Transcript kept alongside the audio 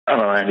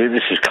Hello, Andy.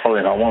 This is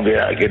Colin. I won't be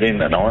able to get in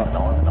tonight.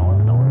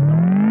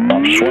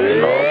 I'm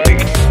sweating like a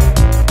pig.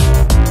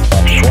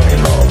 I'm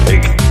sweating like a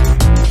pig.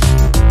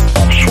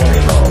 I'm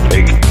sweating like a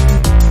pig.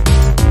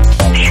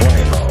 I'm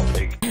sweating like a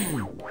pig.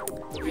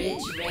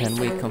 Can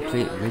we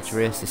complete Ridge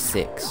Racer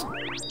 6?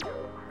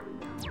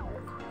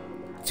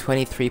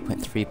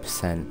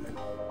 23.3%.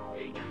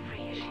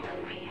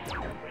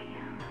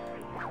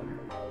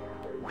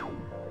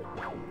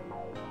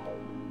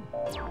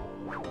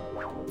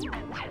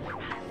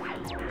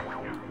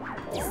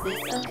 Is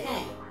this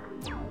okay?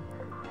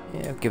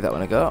 Yeah, I'll give that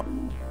one a go.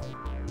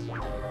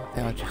 I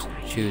think I'll just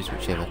choose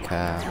whichever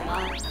car.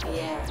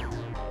 Yeah.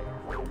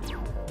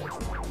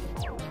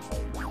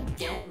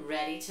 Get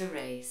ready to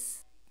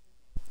race.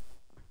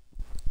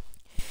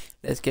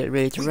 Let's get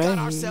ready to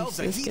race.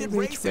 Let's get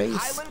ready to race.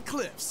 Highland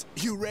Cliffs.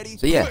 You ready?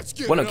 So yeah,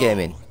 One Up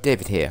Gaming,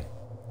 David here.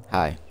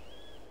 Hi.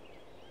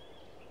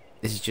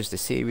 This is just a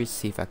series to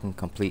see if I can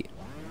complete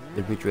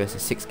the Ridge Racer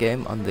 6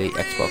 game on the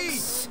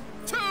Xbox.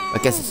 I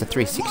guess it's a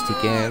 360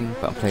 game,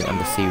 but I'm playing it on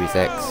the Series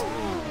X.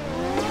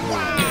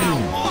 Wow,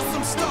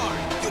 awesome start.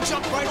 You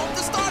jumped right off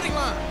the starting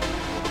line.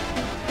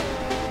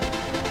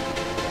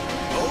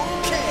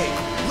 Okay,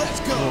 let's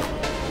go.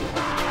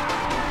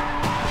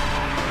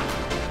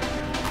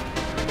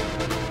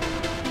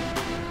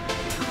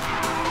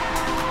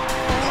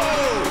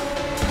 Whoa!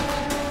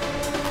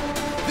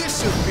 This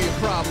shouldn't be a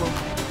problem.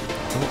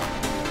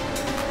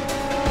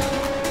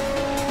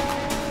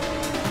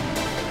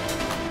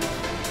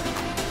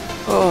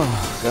 Oh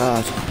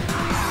god.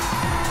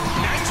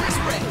 Nitrous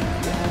ready.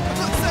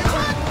 Looks like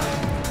what?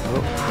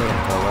 Oh, that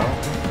didn't go well.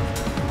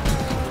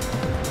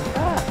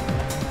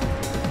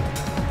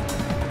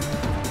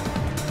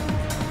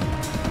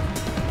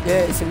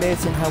 Yeah, it's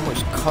amazing how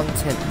much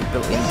content they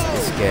built into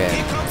this game.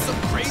 Here comes some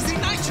crazy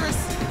nitrous.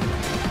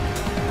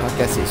 I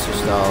guess it's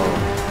just all...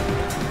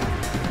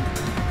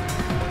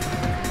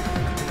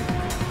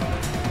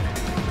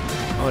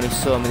 only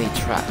so many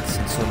tracks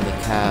and so many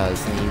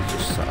cars, and you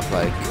just sort of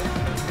like...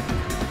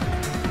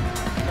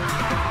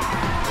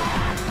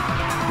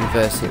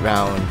 reverse it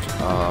round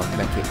or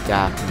make it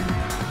dark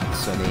and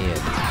sunny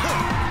and...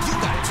 You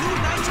got two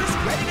nitrous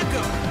ready to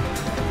go.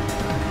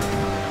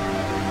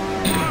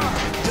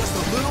 Just a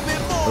little bit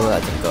more. oh,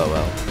 that didn't go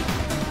well.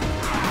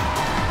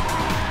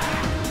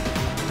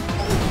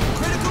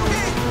 Critical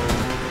hit.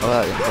 Oh,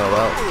 that didn't go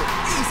well.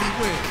 Easy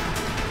win.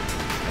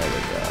 There we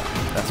go.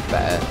 That's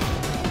better.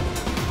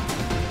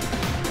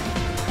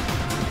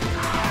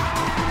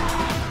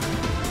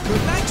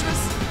 Good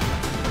nitrous.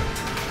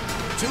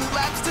 2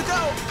 laps to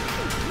go.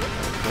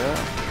 Yeah.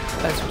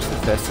 That's just the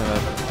first time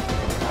I've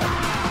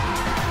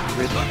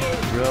ridden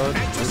road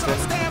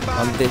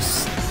on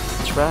this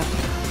track.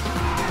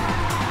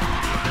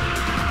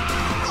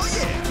 Oh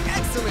yeah,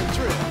 excellent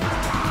trip.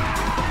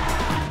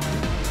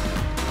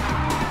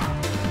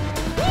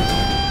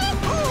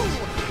 Woo!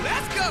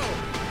 Let's go.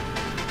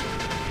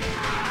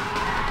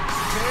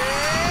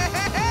 Hey,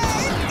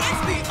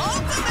 it's the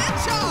ultimate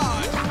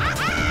charge.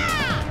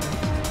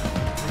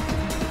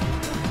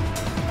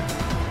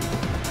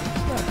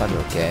 Not a bad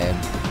little game.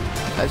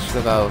 I just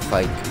love how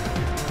like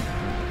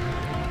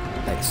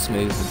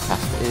smooth and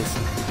fast it is.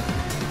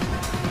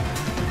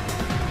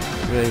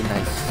 Really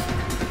nice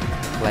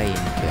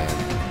playing game.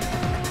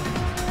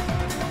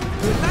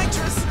 Good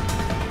nitrous.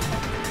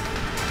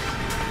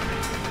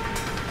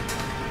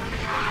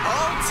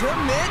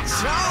 Ultimate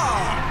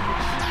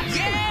charge.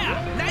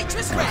 Yeah,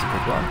 nitrous That's a ready.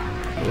 good one.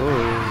 Oh,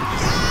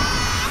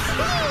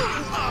 Woo!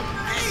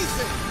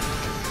 Amazing.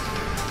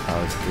 that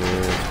was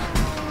good.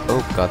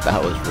 Oh god,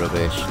 that was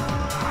rubbish.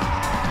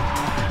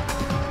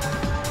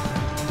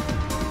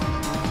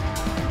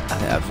 I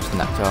think I've just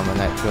knocked all my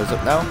nitros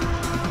up now.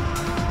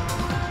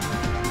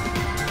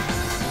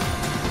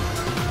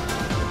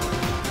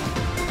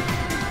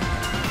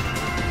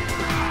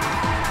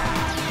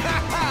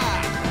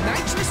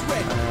 Nitrous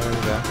ready. There we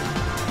go.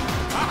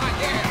 Ah,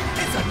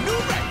 yeah, it's a new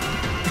record.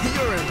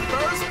 You're in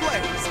first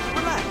place.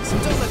 Relax,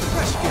 don't let the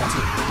pressure get to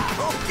you.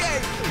 Okay,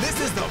 this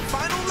is the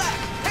final lap.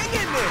 Hang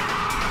in there.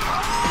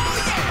 Oh,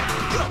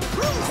 yeah, you're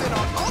cruising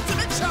on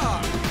ultimate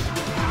charge.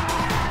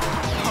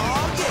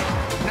 Oh, yeah,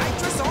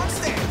 nitrous on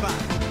standby.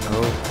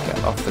 Oh, get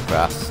off the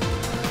grass.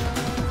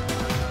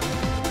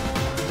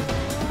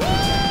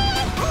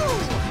 Woo!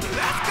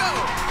 Let's go.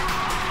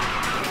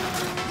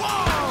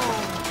 Whoa!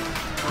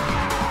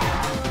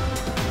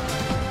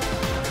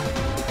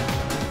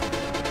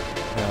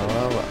 Oh,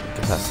 well, I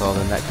guess that's all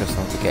the nitros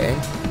I'll be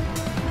getting.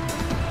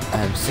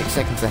 6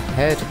 seconds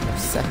ahead of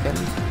second.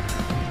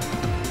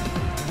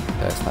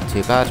 That's not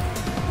too bad.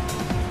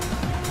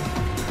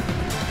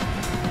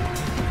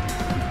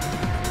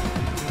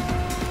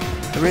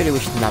 I really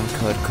wish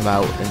Namco had come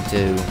out and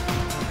do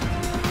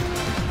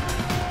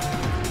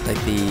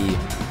like the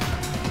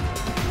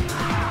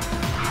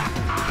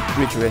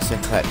Ridge Racer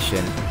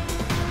collection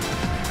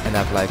and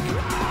have like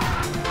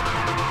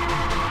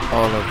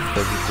all of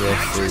the Ridge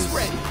Nitrous Racers.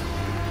 ready.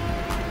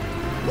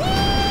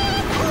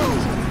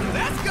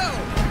 Let's go.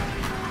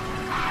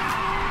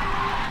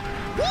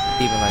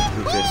 Even like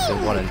Ridge Racer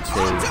 1 and 2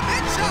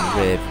 Ultimate charge.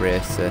 Rave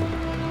Racer,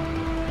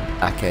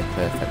 Arcade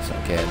Perfect sort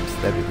of games.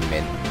 They're with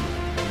me.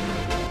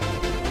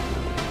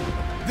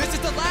 This is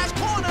the last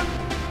corner.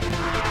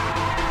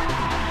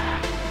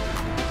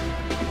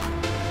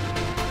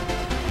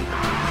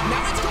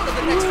 Now let's go to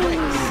the next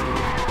race.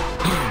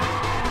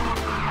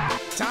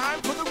 Time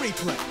for the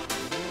replay.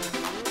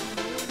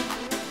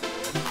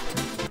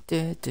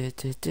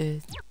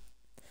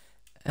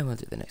 And we'll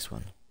do the next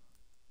one.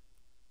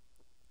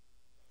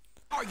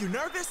 Are you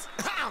nervous?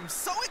 I'm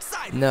so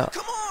excited. No.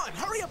 Come on,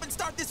 hurry up and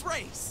start this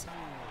race.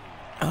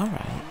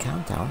 Alright,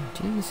 calm down.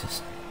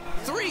 Jesus.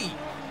 3,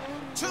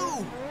 2,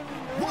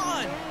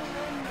 1,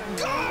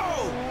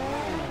 go!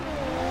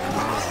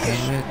 Here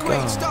we go.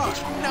 Great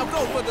start. Now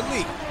go for the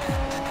lead.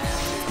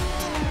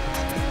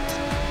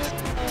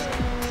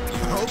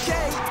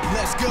 Okay,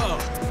 let's go.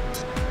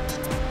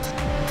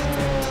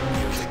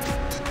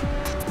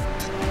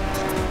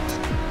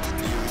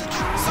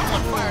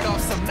 Someone fired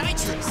off some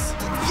nitrous.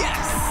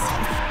 Yes!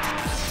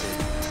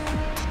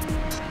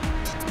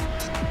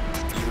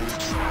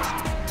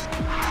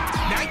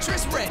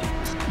 Nitrous ready.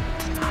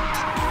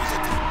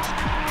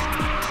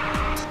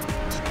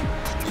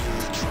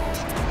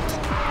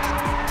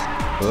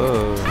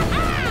 Whoa.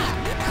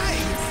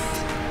 Nice!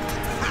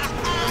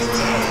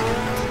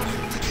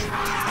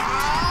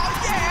 Oh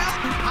yeah!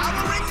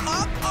 Powering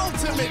up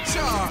ultimate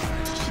charge.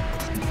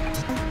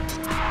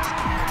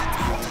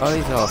 Oh,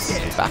 these are all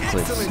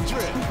backwards. Excellent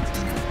drift.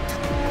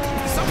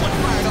 Someone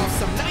fired off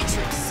some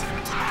nitrous.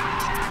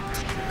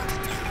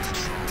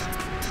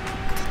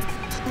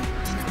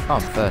 Oh,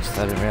 I'm first. I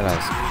didn't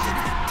realise.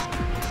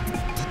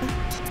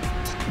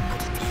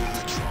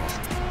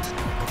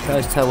 You can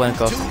always tell when it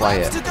goes 2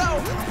 quiet. laps to go.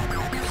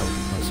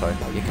 Oh, sorry.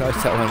 You can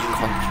always tell when it's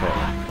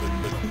concentrating.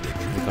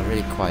 They go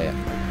really quiet.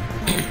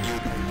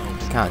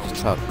 You can't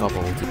just talk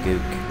gobble to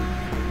gook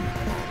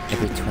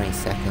every 20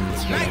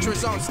 seconds.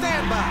 Nitrous on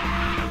standby.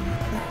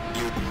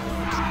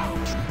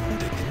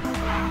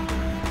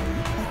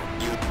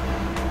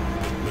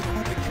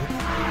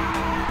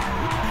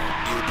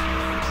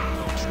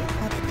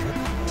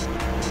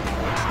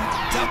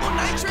 Double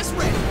nitrous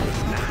ready.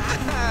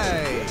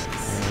 Nice.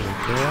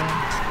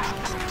 Yeah.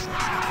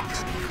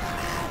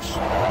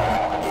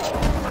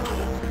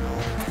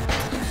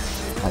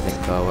 I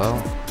didn't go well.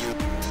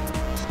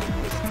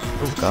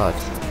 Oh god.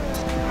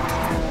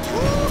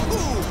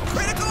 Woo-hoo!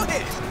 Critical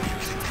hit.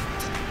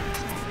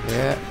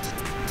 Yeah.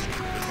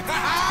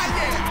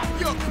 Yeah,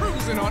 you're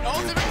cruising on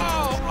ultimate.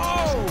 Oh.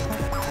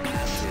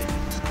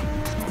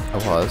 I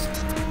was.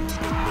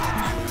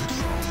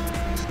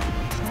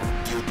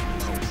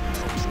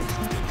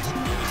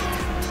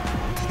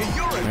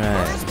 You're in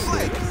Right, first let's see if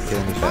place. we can get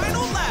any better.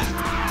 Final lap.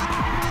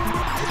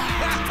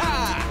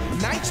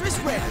 Nitrous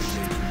ready.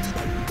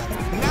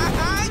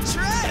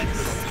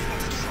 Nitrous.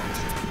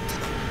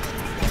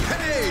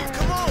 Hey,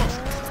 come on.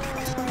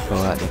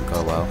 Oh, that didn't go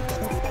well.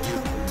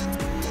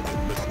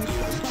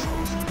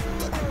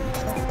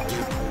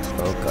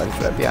 Oh god, he's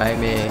right behind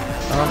me.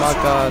 Oh my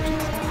god.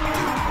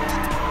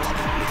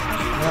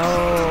 No.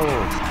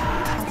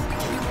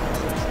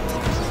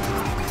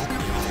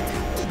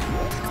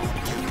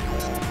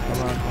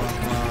 Come on.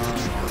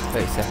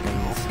 30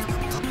 seconds.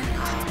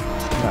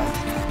 No.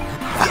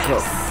 Back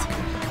up.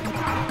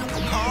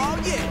 Oh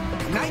yeah,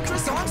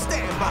 nitrous on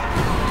standby.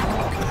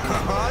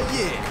 Oh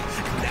yeah,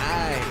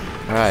 nice.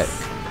 Alright.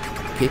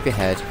 Keep your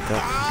head. Go.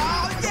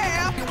 Oh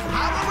yeah,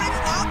 powering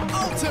up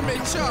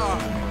ultimate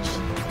charge.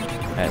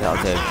 Alright,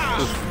 that'll do.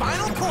 Oof.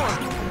 Final corner.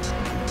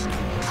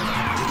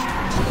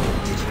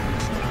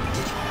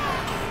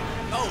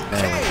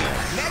 Okay,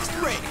 next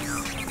race.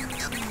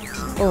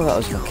 Oh, that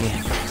was lucky.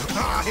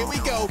 Here we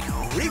go.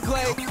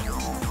 Replay.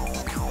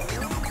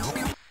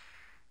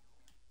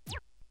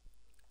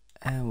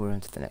 And we're on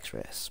to the next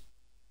race.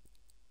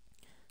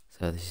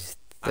 So this is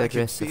the I third can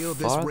race of feel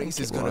 4, this I race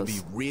think is it gonna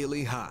was. be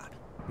really hot.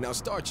 Now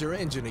start your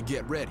engine and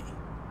get ready.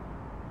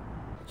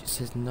 It just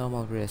says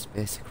normal race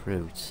basic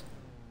route.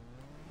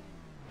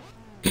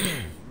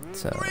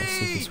 So let's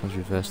see if this one's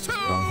reversed as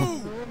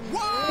well.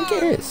 I think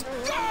it is.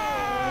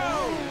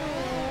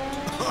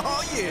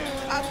 Oh yeah,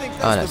 I think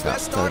Oh, no, that's it's the not.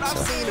 best start Don't I've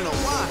so. seen in a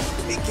while.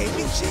 It gave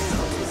me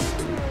chills.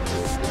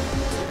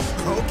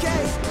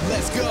 Okay,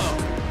 let's go.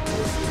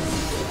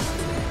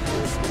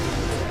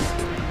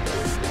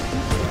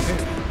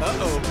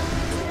 Uh-oh.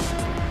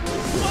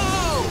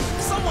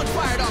 Whoa! Someone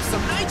fired off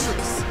some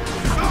nitrous.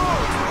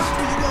 Oh,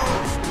 where you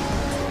going?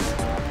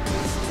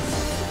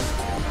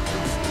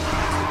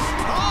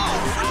 All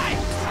right.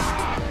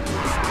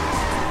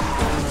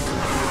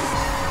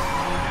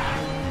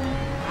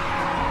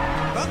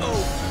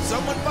 Uh-oh.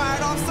 Someone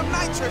fired off some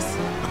nitrous.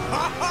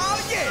 Oh,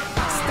 yeah.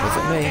 Was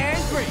it me?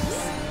 And grace.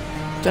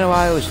 Don't know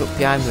why I always look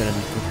behind me when I'm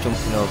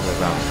jumping over the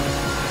ramp.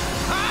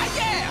 Ah,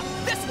 yeah.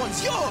 This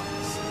one's yours.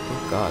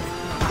 Oh god.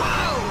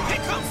 Whoa!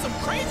 Here comes some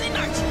crazy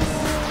nitrous.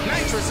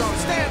 Nitrous on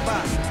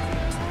standby.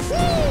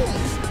 Woo!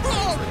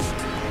 Glory!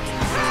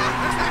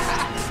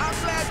 I'm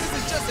glad this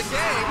is just a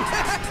game.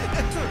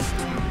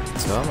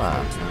 So am I.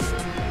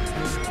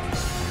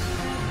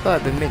 But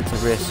I've been meant to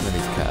race some of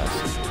these cars.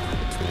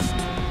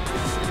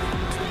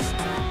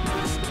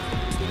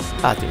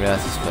 I didn't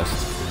realise this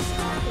first.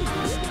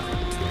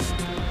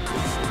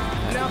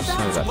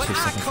 Sorry, about 2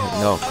 seconds.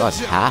 No, God,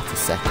 half a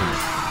second.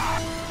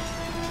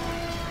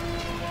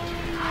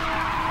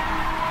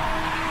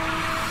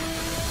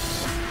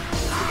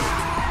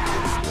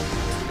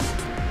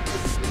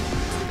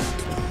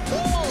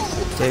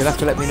 So you'll have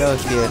to let me know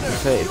if you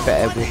prefer it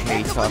better with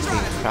me talking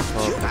crap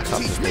over the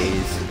top of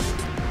these,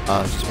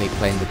 or just me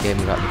playing the game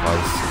without the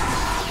voice.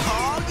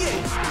 Oh yeah,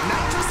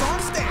 nitrous on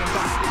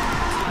standby.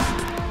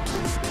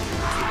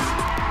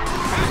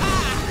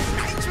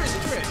 Nitrous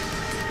trip.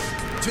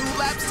 2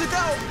 laps to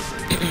go.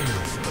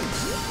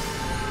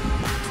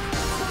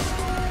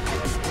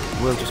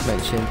 We'll just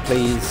mention,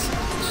 please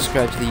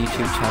subscribe to the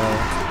YouTube channel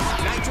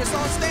Nitrous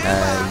on standby.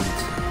 and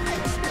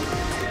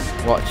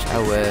watch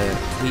our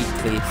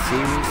weekly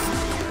series.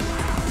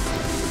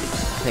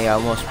 I think our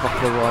most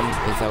popular one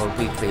is our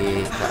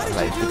weekly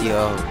like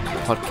video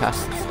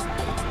podcast,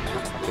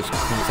 which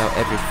comes out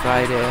every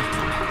Friday.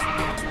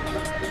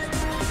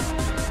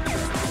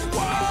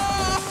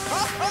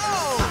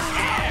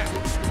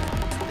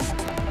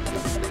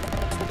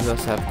 We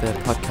also have the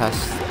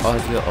podcast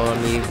audio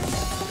only,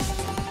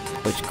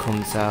 which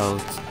comes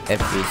out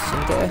every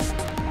Sunday.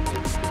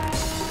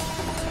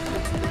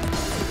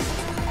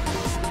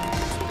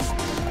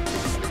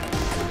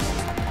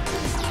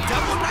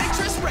 Double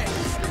nitrous ready.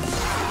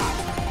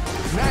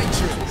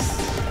 Nitrous.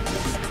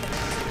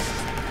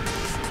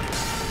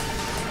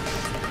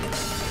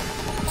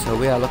 So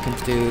we are looking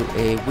to do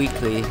a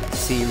weekly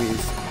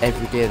series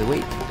every day of the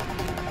week.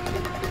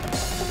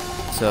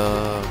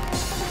 So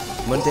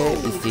Monday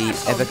is the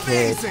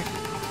Evercade Amazing.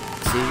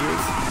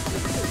 series.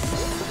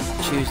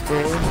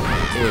 Tuesday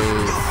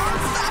is,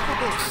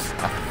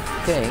 I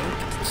think,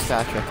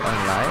 Star Trek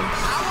Online.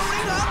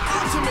 Powering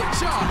up ultimate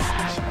charge.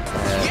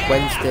 Yeah,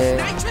 Wednesday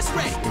nitrous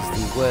ready. is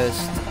the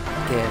Worst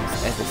Games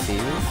Ever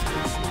series.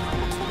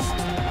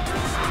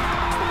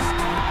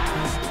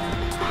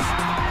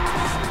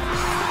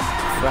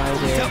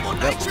 Friday,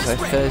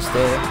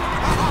 Thursday. Oh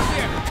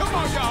yeah, come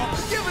on y'all,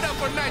 give it up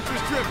for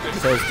nitrous dripping.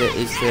 Thursday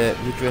is the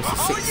Redresser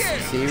 6 Oh yeah,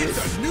 series.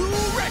 it's a new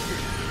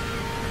record.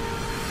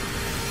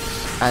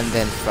 And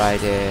then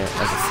Friday, as I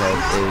said,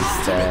 is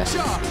Charge.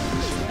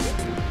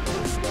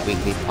 the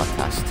weekly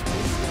podcast.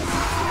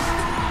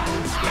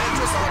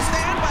 Nitrous on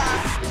standby.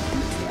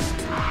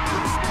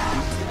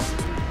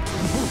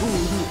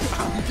 Ooh,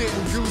 I'm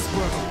getting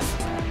goosebumps.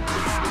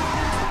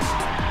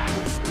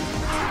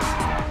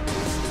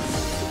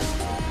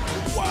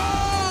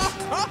 Whoa!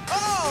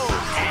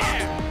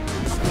 Yeah!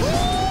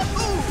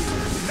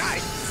 Ooh,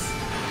 nice.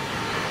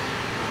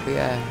 But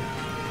yeah,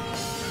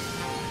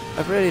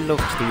 I've really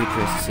loved the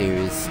Redresser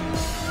series.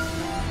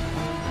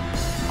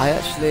 I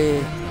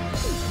actually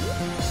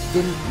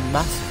didn't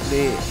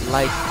massively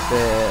like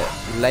the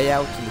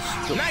layout and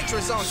the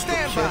Nitrous on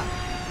structure standby.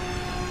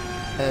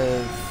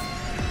 of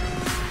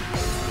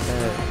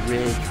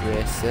Ridge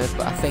Racer,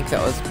 but I think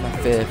that was my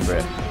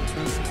favourite.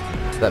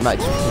 That might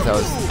just because I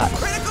was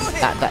Critical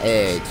hit. at that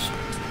age,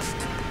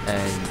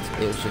 and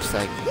it was just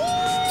like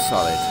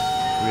solid,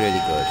 really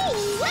good.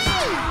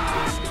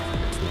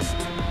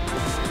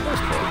 That was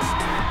cool.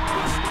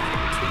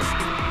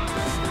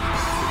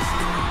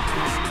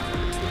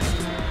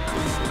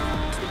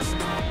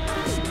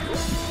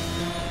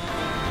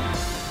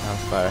 How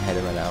far ahead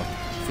am I now?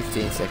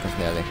 15 seconds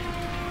nearly.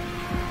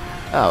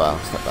 Oh well,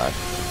 it's not bad.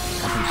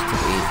 I can just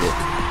take it easy.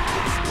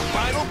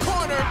 Final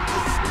corner.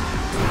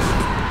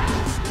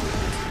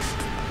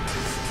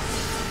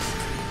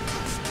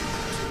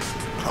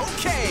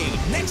 Okay,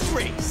 next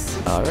race.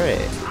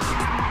 Alright.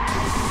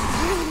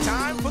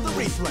 Time for the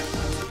replay.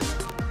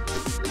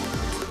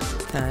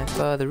 Time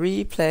for the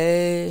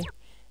replay.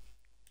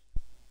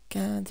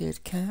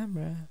 Candid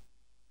camera.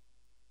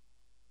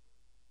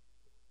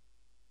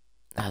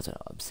 I don't know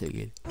what I'm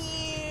singing.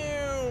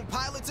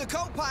 Pilot to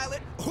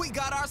co-pilot, we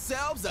got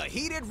ourselves a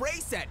heated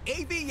race at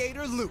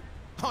Aviator Loop.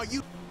 Are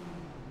you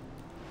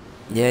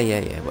Yeah,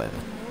 whatever.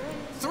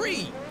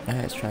 3?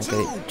 Alright, let's try and get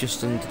it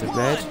just under the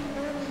red.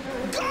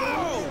 Go!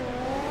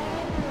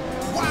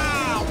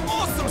 Wow,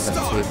 awesome That's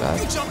start. too bad.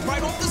 You jumped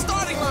right off the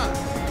starting line.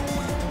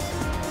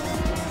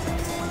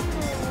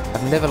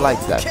 I've never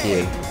liked that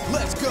Okay, view.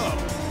 let's go.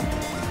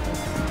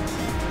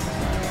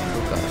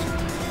 Oh god.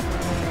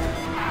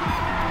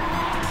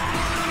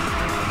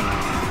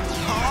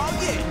 Oh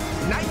yeah,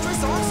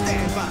 nitrous on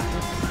standby.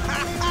 Ha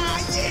ha,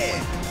 yeah.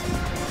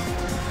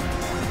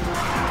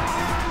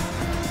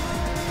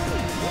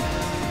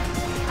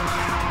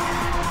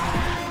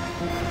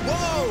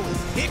 Whoa,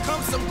 here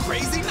comes some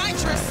crazy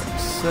nitrous.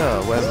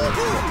 So, where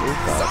Woo-hoo. oh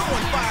god.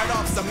 Someone fired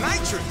off some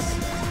nitrous.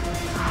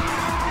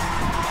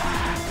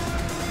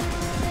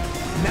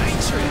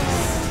 Nitrous.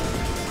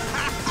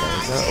 Ha There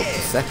we go, ha, up to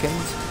yeah.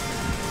 second.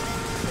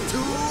 2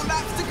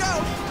 laps to go.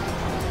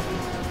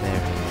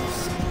 There it is.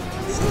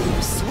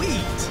 Ooh,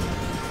 sweet.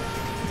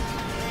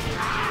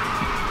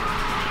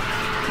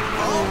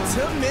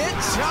 Ultimate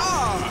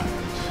charge.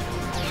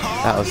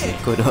 Oh, That was a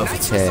yeah. good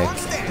Nitrous overtake. on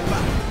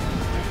standby.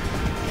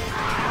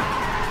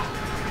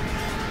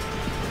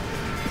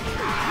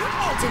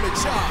 Ultimate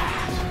charge.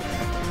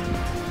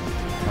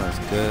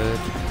 That's good.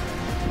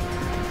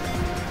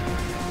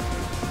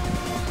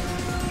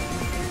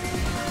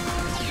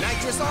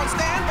 Nitrous on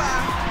standby.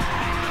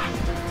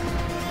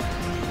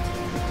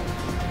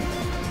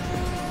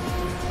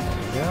 There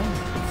we go.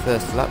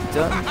 First lap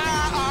done. All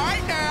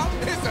right now,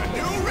 it's a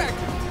new record.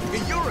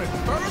 You're in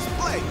first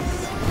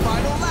place.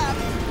 Final lap.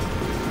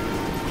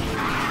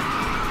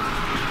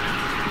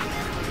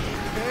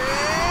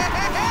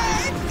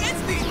 Hey,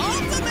 it's the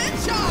ultimate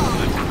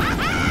charge.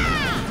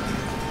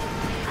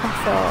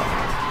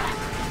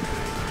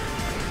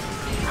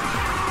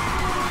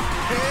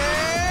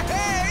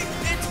 Hey,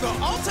 it's the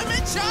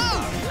ultimate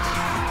charge.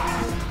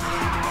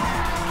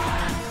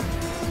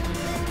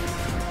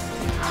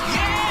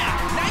 Yeah,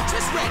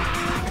 nitrous ready.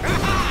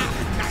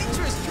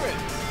 Nitrous trip.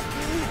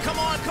 Come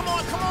on, come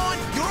on, come on.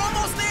 You're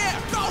almost there.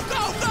 Go,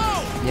 go, go.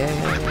 Yeah.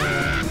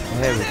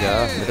 There we go.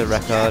 Another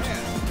record.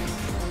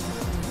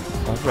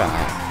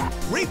 Alright.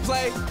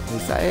 Replay.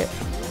 Is that it?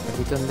 Have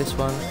we done this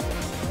one?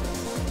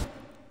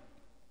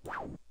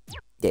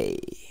 Yay.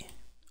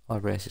 Our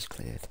race is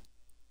cleared.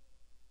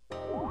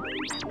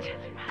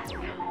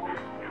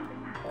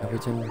 Have we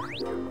done?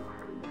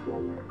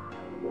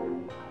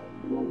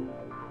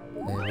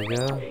 There we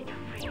go.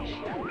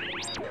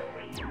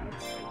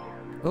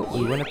 Oh,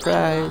 we won a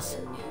prize.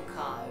 New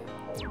car.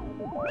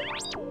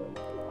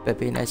 Better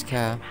be a nice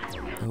car.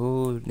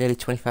 Oh, nearly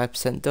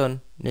 25%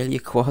 done. Nearly a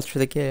quarter of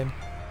the game.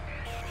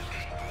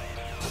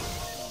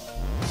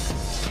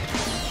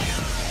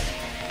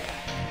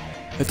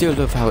 I do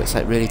love how it's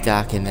like really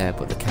dark in there,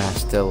 but the car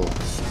still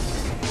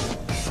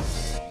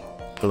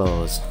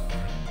glows.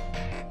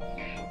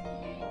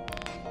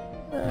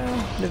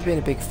 Never been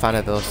a big fan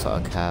of those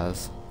sort of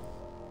cars.